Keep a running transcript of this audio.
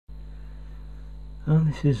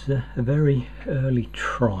This is a very early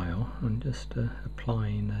trial. I'm just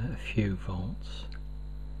applying a few volts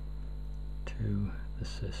to the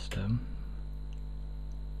system,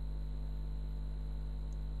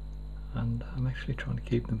 and I'm actually trying to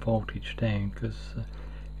keep the voltage down because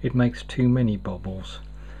it makes too many bubbles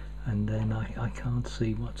and then I can't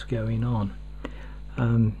see what's going on.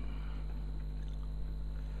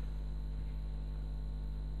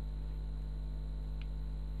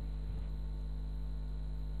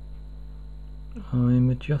 I'm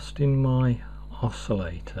adjusting my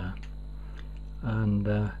oscillator, and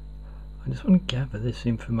I just want to gather this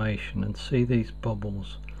information and see these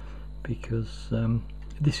bubbles, because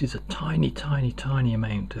this is a tiny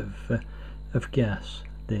amount of gas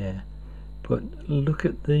there, but look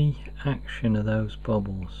at the action of those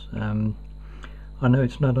bubbles. I know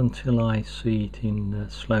it's not until I see it in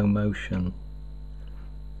slow motion.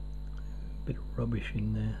 A bit of rubbish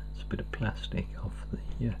in there, it's a bit of plastic off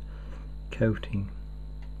the coating.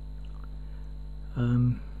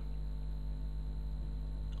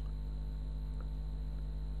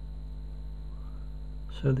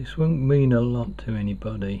 So this won't mean a lot to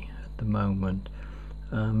anybody at the moment,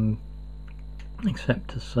 except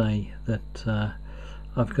to say that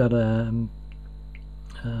I've got a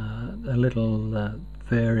little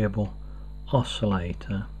variable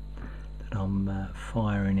oscillator that I'm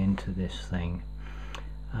firing into this thing,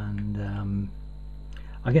 and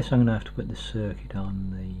I guess I'm going to have to put the circuit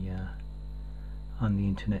on the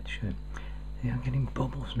internet show. Yeah, I'm getting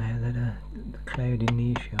bubbles now that are clouding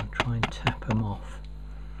the issue. I'll try and tap them off.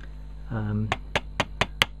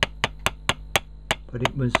 But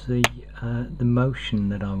it was the motion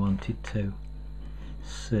that I wanted to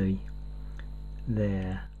see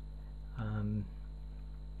there.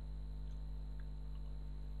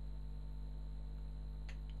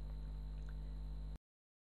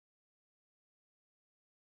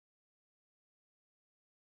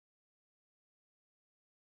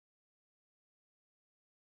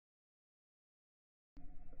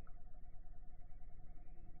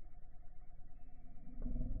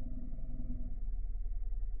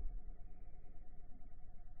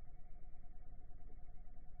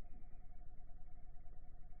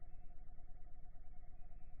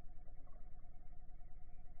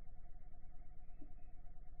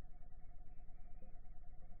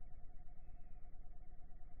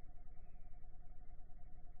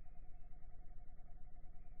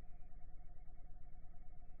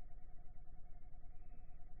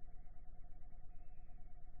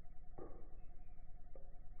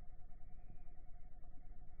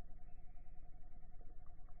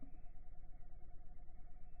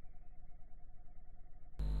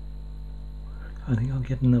 I think I'll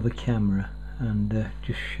get another camera and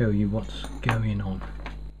just show you what's going on.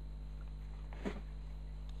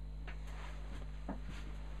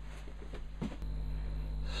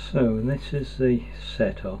 So this is the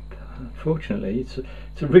setup. Fortunately it's a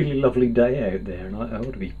really lovely day out there, and I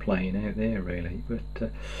ought to be playing out there really,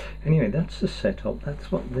 but anyway, that's the setup.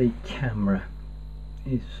 That's what the camera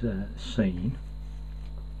is seeing,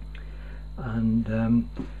 and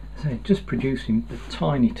so just producing the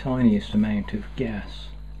tiniest amount of gas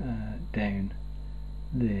down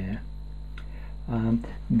there.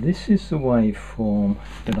 This is the waveform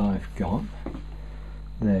that I've got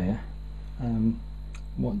there.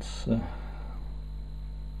 Let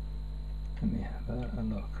me have a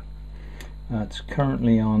look. It's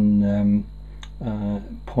currently on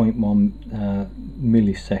 0.1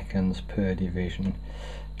 milliseconds per division.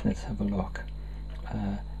 Let's have a look.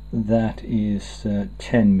 That is 10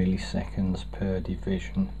 milliseconds per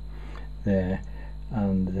division there,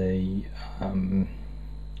 and the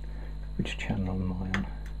which channel am I on?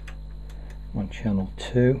 I'm on channel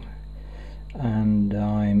 2, and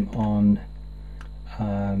I'm on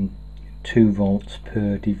 2 volts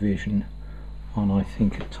per division on, I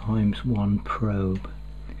think, a ×1 probe.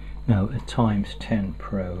 No, a ×10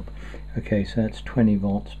 probe. Okay, so that's 20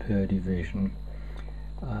 volts per division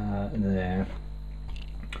there,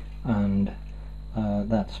 and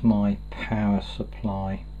that's my power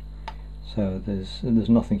supply. So there's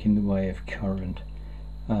nothing in the way of current,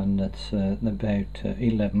 and that's about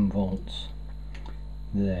 11 volts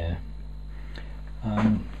there.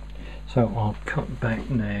 So I'll cut back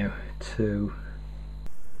now to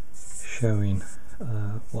showing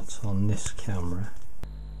what's on this camera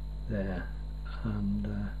there,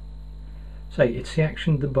 and say it's the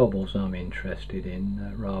action of the bubbles I'm interested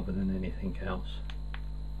in rather than anything else.